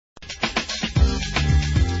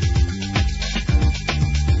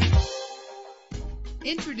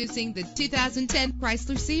Introducing the 2010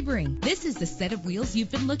 Chrysler Sebring. This is the set of wheels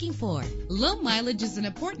you've been looking for. Low mileage is an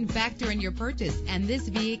important factor in your purchase, and this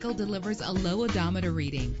vehicle delivers a low odometer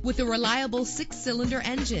reading with a reliable 6-cylinder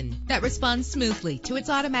engine that responds smoothly to its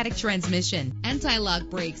automatic transmission. Anti-lock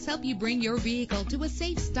brakes help you bring your vehicle to a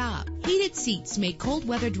safe stop. Heated seats make cold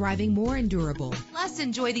weather driving more endurable. Plus,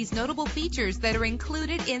 enjoy these notable features that are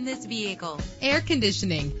included in this vehicle: air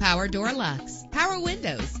conditioning, power door locks, power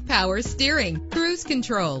windows, power steering, cruise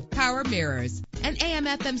control, power mirrors, an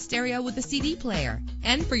AM/FM stereo with a CD player.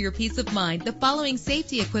 And for your peace of mind, the following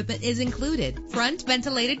safety equipment is included: front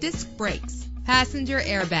ventilated disc brakes, passenger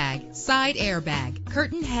airbag, side airbag,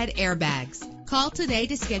 curtain head airbags. Call today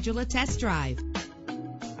to schedule a test drive.